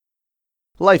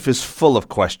Life is full of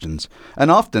questions,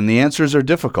 and often the answers are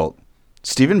difficult.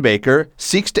 Stephen Baker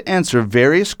seeks to answer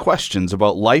various questions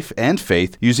about life and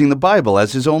faith using the Bible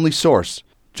as his only source.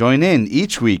 Join in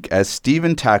each week as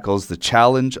Stephen tackles the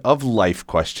challenge of life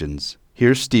questions.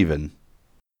 Here's Stephen.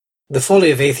 The folly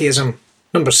of atheism,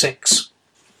 number 6.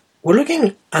 We're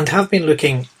looking and have been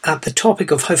looking at the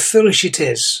topic of how foolish it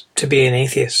is to be an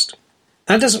atheist.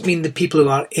 That doesn't mean that people who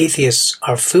are atheists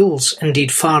are fools.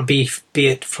 Indeed, far be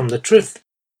it from the truth.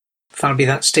 Far be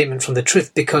that statement from the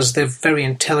truth, because they're very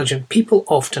intelligent people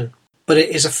often. But it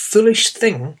is a foolish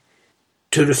thing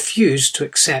to refuse to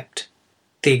accept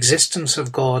the existence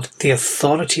of God, the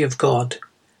authority of God,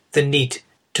 the need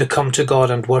to come to God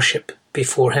and worship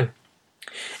before Him.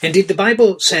 Indeed, the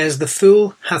Bible says, "The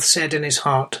fool hath said in his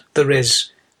heart, there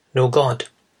is no God."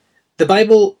 The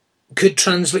Bible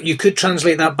you could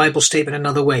translate that Bible statement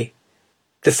another way.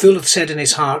 The fool hath said in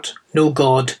his heart, "No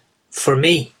God for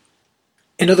me."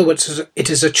 In other words, it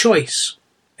is a choice.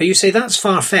 Now you say, that's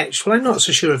far-fetched. Well, I'm not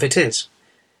so sure if it is.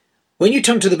 When you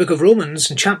turn to the book of Romans,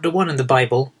 in chapter 1 in the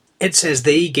Bible, it says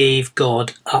they gave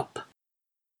God up.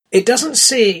 It doesn't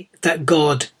say that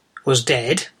God was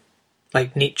dead,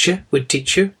 like Nietzsche would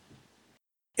teach you.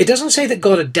 It doesn't say that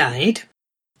God had died.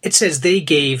 It says they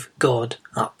gave God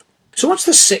up. So what's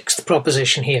the 6th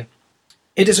proposition here?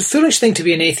 It is a foolish thing to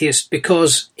be an atheist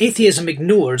because atheism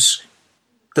ignores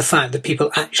the fact that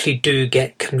people actually do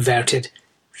get converted.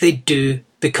 They do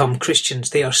become Christians.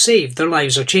 They are saved. Their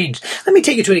lives are changed. Let me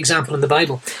take you to an example in the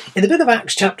Bible. In the book of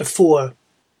Acts chapter 4,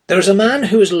 there is a man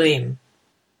who is lame.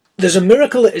 There's a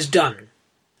miracle that is done.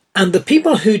 And the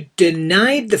people who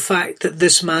denied the fact that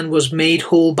this man was made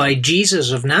whole by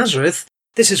Jesus of Nazareth,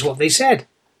 this is what they said.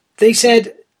 They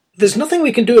said, "There's nothing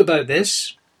we can do about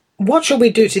this. What shall we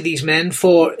do to these men?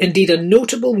 For indeed a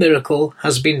notable miracle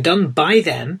has been done by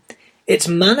them. It's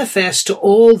manifest to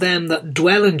all them that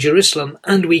dwell in Jerusalem,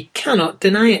 and we cannot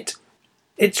deny it."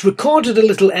 It's recorded a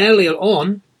little earlier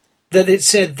on that it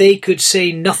said they could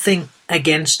say nothing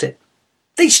against it.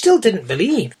 They still didn't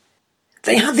believe.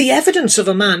 They had the evidence of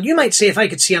a man. You might say, if I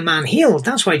could see a man healed,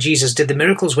 that's why Jesus did the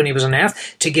miracles when he was on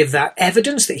earth, to give that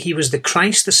evidence that he was the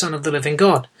Christ, the Son of the living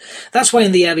God. That's why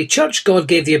in the early church, God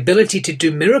gave the ability to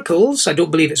do miracles. I don't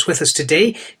believe it's with us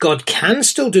today. God can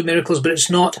still do miracles, but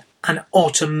it's not an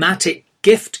automatic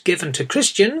gift given to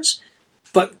Christians.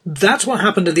 But that's what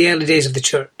happened in the early days of the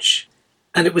church.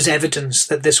 And it was evidence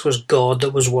that this was God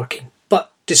that was working.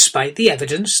 But despite the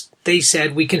evidence, they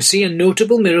said, we can see a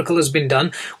notable miracle has been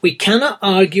done. We cannot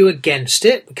argue against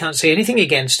it. We can't say anything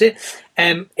against it.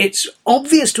 It's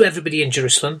obvious to everybody in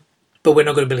Jerusalem, but we're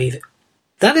not going to believe it.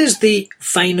 That is the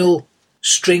final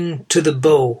string to the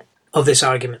bow of this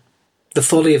argument, the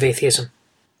folly of atheism.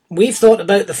 We've thought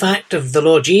about the fact of the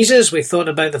Lord Jesus. We've thought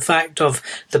about the fact of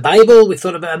the Bible. We've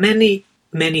thought about many,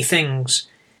 many things.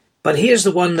 But here's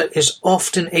the one that is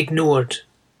often ignored.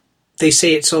 They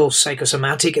say it's all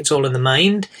psychosomatic, it's all in the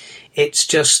mind, it's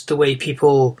just the way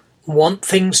people want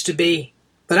things to be.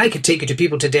 But I could take you to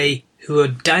people today who are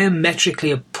diametrically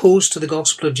opposed to the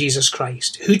gospel of Jesus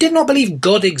Christ, who did not believe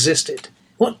God existed.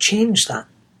 What changed that?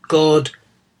 God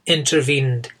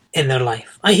intervened in their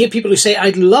life. I hear people who say,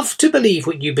 I'd love to believe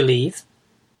what you believe.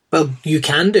 Well, you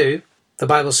can do. The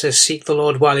Bible says, seek the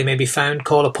Lord while he may be found,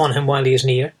 call upon him while he is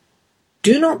near.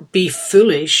 Do not be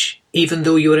foolish even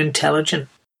though you are intelligent.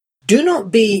 Do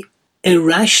not be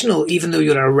irrational even though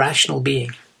you're a rational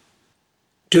being.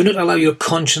 Do not allow your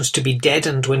conscience to be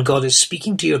deadened when God is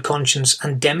speaking to your conscience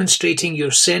and demonstrating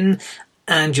your sin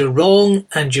and your wrong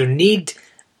and your need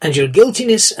and your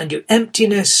guiltiness and your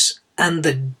emptiness and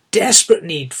the desperate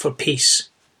need for peace.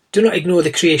 Do not ignore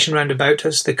the creation round about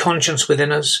us, the conscience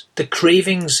within us, the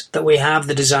cravings that we have,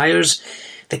 the desires,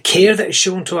 the care that is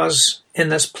shown to us in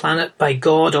this planet by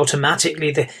God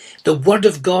automatically, the Word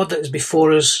of God that is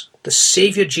before us, the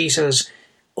Saviour Jesus,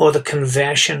 or the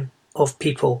conversion of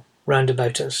people round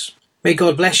about us. May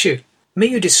God bless you. May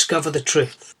you discover the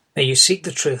truth. May you seek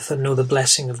the truth and know the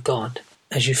blessing of God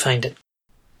as you find it.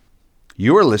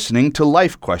 You are listening to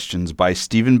Life Questions by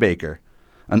Stephen Baker,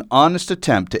 an honest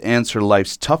attempt to answer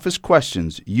life's toughest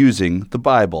questions using the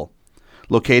Bible.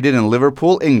 Located in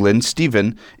Liverpool, England,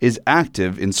 Stephen is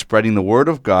active in spreading the Word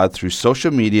of God through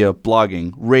social media,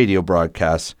 blogging, radio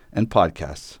broadcasts, and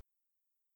podcasts.